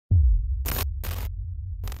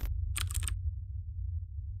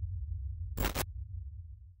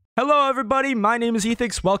Hello everybody, my name is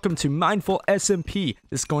Ethiqs. Welcome to Mindful SMP.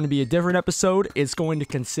 This is going to be a different episode. It's going to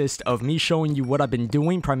consist of me showing you what I've been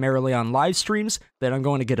doing primarily on live streams. Then I'm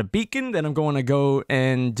going to get a beacon. Then I'm going to go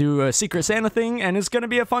and do a Secret Santa thing, and it's going to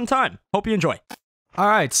be a fun time. Hope you enjoy.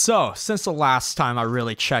 Alright, so since the last time I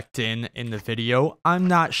really checked in the video, I'm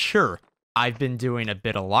not sure. I've been doing a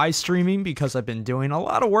bit of live streaming because I've been doing a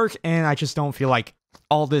lot of work and I just don't feel like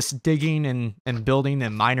all this digging and building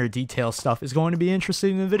and minor detail stuff is going to be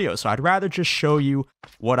interesting in the video. So I'd rather just show you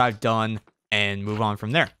what I've done and move on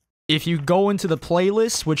from there. If you go into the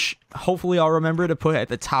playlist, which hopefully I'll remember to put at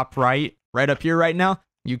the top right up here right now,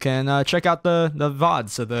 you can check out the VODs,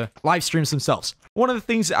 so the live streams themselves. One of the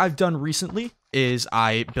things that I've done recently is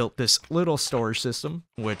I built this little storage system,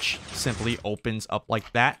 which simply opens up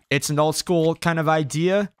like that. It's an old school kind of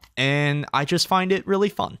idea, and I just find it really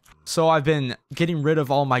fun. So I've been getting rid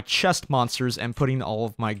of all my chest monsters and putting all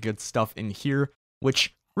of my good stuff in here,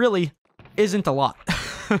 which really isn't a lot.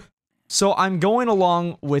 So I'm going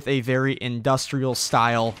along with a very industrial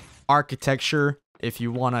style architecture, if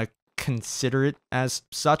you want to consider it as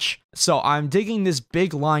such. So I'm digging this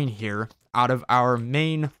big line here out of our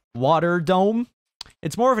main water dome.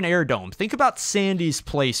 It's more of an air dome. Think about Sandy's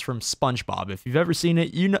place from SpongeBob. If you've ever seen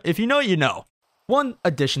it, you know. If you know, you know. One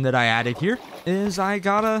addition that I added here is I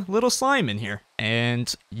got a little slime in here,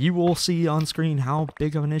 and you will see on screen how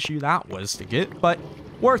big of an issue that was to get, but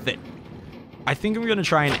worth it. I think I'm gonna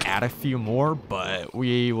try and add a few more, but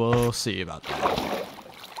we will see about that.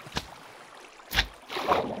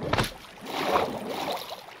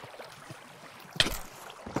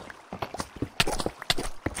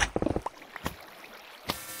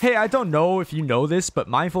 Hey, I don't know if you know this, but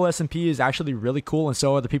Mindful SMP is actually really cool, and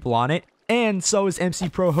so are the people on it. And so is MC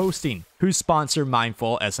Pro Hosting, who sponsor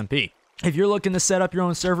Mindful SMP. If you're looking to set up your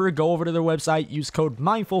own server, go over to their website, use code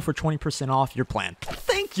MINDFUL for 20% off your plan.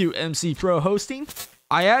 Thank you, MC Pro Hosting.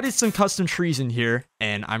 I added some custom trees in here,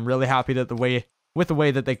 and I'm really happy that with the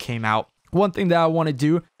way that they came out. One thing that I want to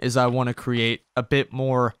do is I want to create a bit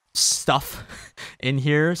more stuff in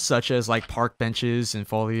here, such as like park benches and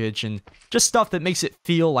foliage and just stuff that makes it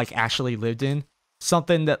feel like actually lived in.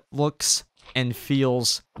 Something that looks and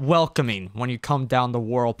feels welcoming when you come down the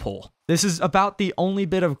whirlpool. This is about the only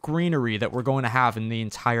bit of greenery that we're going to have in the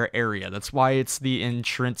entire area. That's why it's the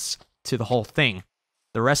entrance to the whole thing.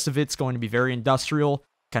 The rest of it's going to be very industrial,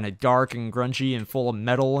 kind of dark and grungy and full of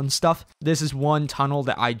metal and stuff. This is one tunnel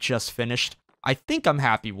that I just finished. I think I'm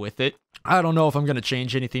happy with it. I don't know if I'm going to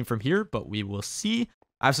change anything from here, but we will see.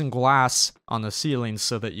 I have some glass on the ceiling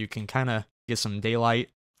so that you can kind of get some daylight,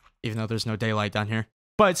 even though there's no daylight down here.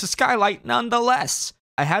 But it's a skylight nonetheless.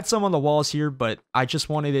 I had some on the walls here, but I just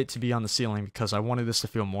wanted it to be on the ceiling because I wanted this to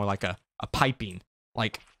feel more like a piping,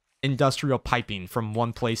 like industrial piping from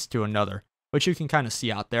one place to another, which you can kind of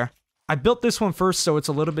see out there. I built this one first, so it's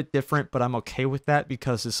a little bit different, but I'm okay with that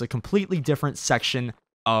because it's a completely different section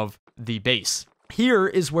of the base. Here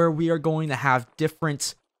is where we are going to have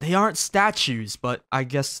different, they aren't statues, but I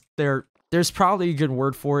guess there's probably a good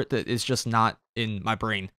word for it that is just not in my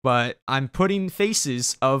brain. But I'm putting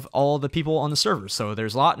faces of all the people on the server. So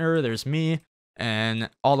there's Lautner, there's me, and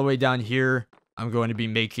all the way down here, I'm going to be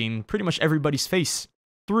making pretty much everybody's face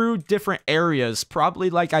through different areas, probably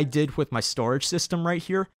like I did with my storage system right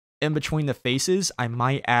here. In between the faces, I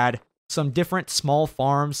might add some different small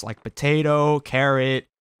farms like potato, carrot,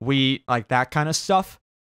 wheat, like that kind of stuff.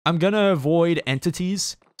 I'm gonna avoid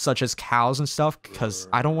entities such as cows and stuff because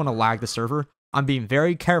I don't want to lag the server. I'm being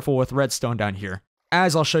very careful with redstone down here.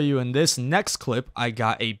 As I'll show you in this next clip, I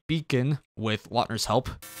got a beacon with Lautner's help.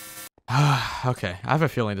 Okay, I have a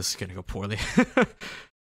feeling this is gonna go poorly.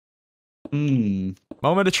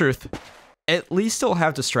 Moment of truth. At least he'll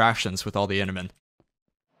have distractions with all the Endermen.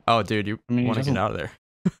 Oh, dude, you want to get out of there.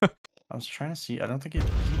 I was trying to see. I don't think it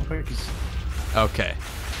is. Okay.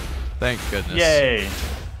 Thank goodness. Yay!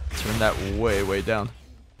 Turn that way down.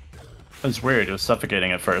 It was weird. It was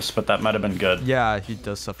suffocating at first, but that might have been good. Yeah, he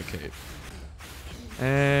does suffocate.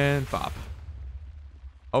 And bop.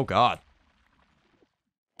 Oh god.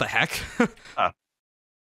 The heck? Ah.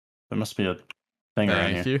 There must be a thing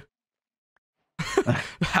around here. Thank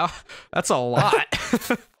you. That's a lot.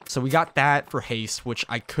 So we got that for haste, which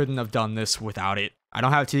I couldn't have done this without it. I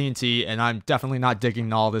don't have TNT, and I'm definitely not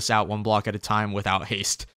digging all this out one block at a time without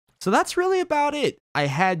haste. So that's really about it. I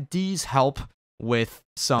had Dee's help with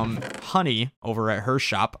some honey over at her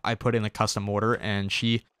shop. I put in a custom order, and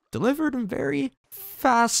she delivered in very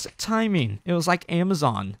fast timing. It was like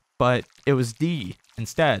Amazon, but it was D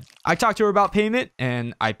instead. I talked to her about payment,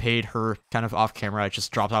 and I paid her kind of off camera. I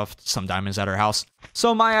just dropped off some diamonds at her house.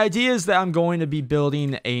 So my idea is that I'm going to be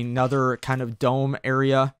building another kind of dome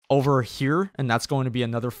area over here, and that's going to be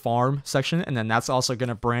another farm section, and then that's also going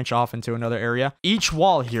to branch off into another area. Each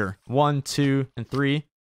wall here, 1, 2, and 3,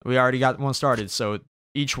 we already got one started, so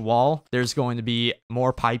each wall, there's going to be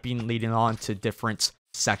more piping leading on to different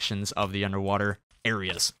sections of the underwater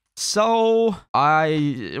areas. So,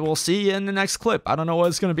 I will see you in the next clip. I don't know what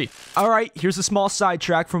it's going to be. Alright, here's a small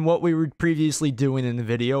sidetrack from what we were previously doing in the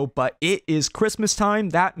video, but it is Christmas time.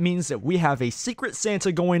 That means that we have a Secret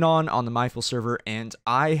Santa going on the Mindful server, and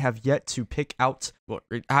I have yet to pick out, well,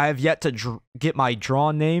 I have yet to get my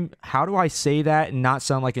drawn name. How do I say that and not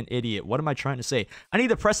sound like an idiot? What am I trying to say? I need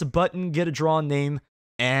to press a button, get a drawn name,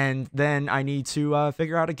 and then I need to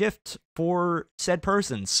figure out a gift for said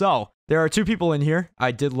person. So, there are 2 people in here.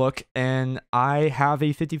 I did look, and I have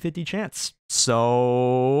a 50-50 chance.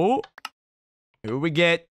 So, who we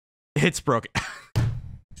get? It's broken.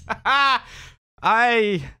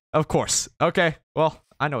 Of course. Okay, well,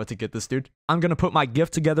 I know what to get this dude. I'm gonna put my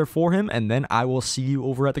gift together for him, and then I will see you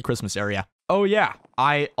over at the Christmas area. Oh yeah,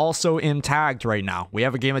 I also am tagged right now. We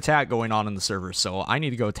have a game of tag going on in the server, so I need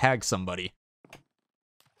to go tag somebody.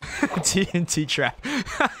 TNT trap.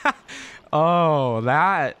 Oh,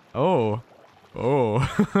 that. Oh.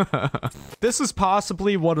 This is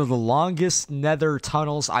possibly one of the longest nether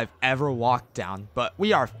tunnels I've ever walked down, but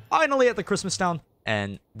we are finally at the Christmas town,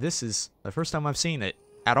 and this is the first time I've seen it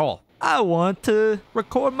at all. I want to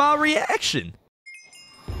record my reaction.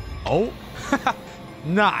 Oh.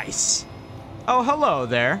 Nice. Oh, hello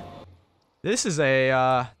there. This is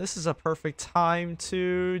a perfect time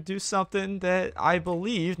to do something that I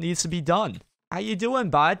believe needs to be done. How you doing,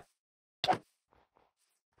 bud?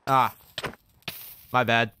 Ah, my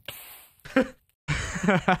bad.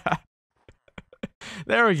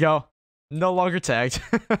 There we go. No longer tagged.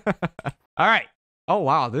 All right. Oh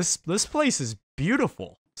wow, this place is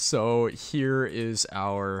beautiful. So here is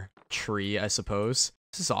our tree, I suppose.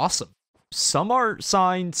 This is awesome. Some are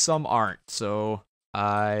signed, some aren't. So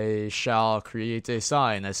I shall create a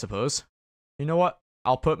sign, I suppose. You know what?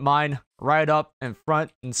 I'll put mine right up in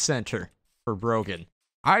front and center for Brogan.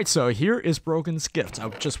 Alright, so here is Brogan's gift. I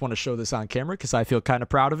just want to show this on camera because I feel kind of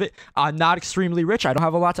proud of it. I'm not extremely rich. I don't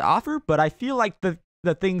have a lot to offer, but I feel like the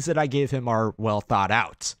things that I gave him are well thought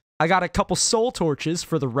out. I got a couple soul torches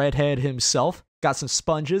for the redhead himself. Got some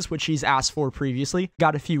sponges, which he's asked for previously.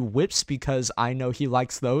 Got a few whips because I know he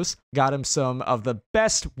likes those. Got him some of the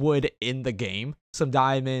best wood in the game. Some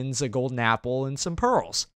diamonds, a golden apple, and some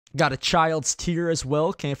pearls. Got a child's tear as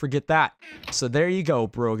well, can't forget that. So there you go,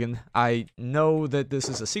 Brogan. I know that this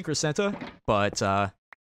is a Secret Santa, but I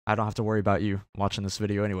don't have to worry about you watching this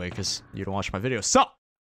video anyway, because you don't watch my videos. So,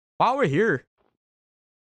 while we're here...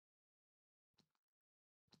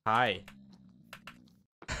 Hi.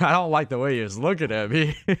 I don't like the way he was looking at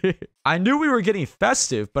me. I knew we were getting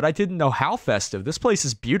festive, but I didn't know how festive. This place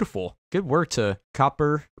is beautiful. Good work to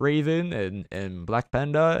Copper Raven and Black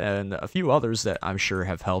Panda and a few others that I'm sure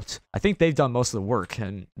have helped. I think they've done most of the work,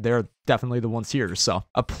 and they're definitely the ones here, so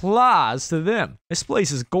applause to them. This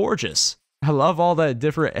place is gorgeous. I love all the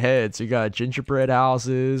different heads. We got gingerbread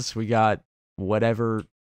houses. We got whatever.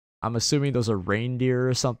 I'm assuming those are reindeer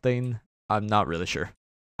or something. I'm not really sure.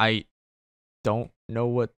 I don't know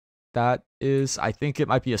what that is. I think it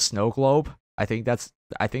might be a snow globe. I think that's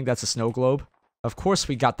a snow globe. Of course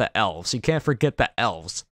we got the elves. You can't forget the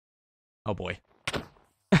elves. Oh boy.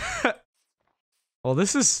 Well,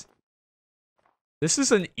 this is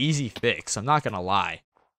an easy fix. I'm not gonna lie.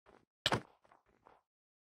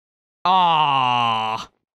 Ah.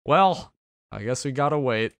 Well, I guess we gotta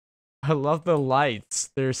wait. I love the lights.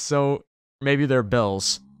 They're so... Maybe they're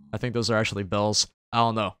bells. I think those are actually bells. I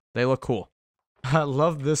don't know. They look cool. I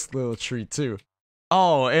love this little tree too.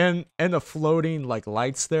 Oh, and the floating like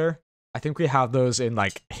lights there. I think we have those in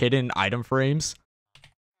like hidden item frames.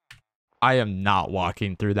 I am not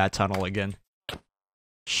walking through that tunnel again.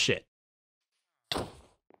 Shit.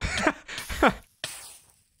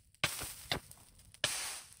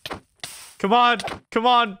 Come on, come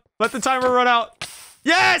on. Let the timer run out.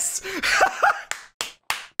 Yes!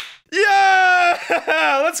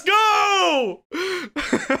 Yeah! Let's go!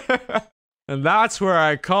 And that's where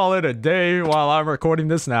I call it a day while I'm recording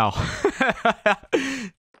this now.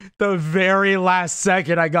 The very last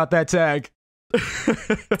second I got that tag.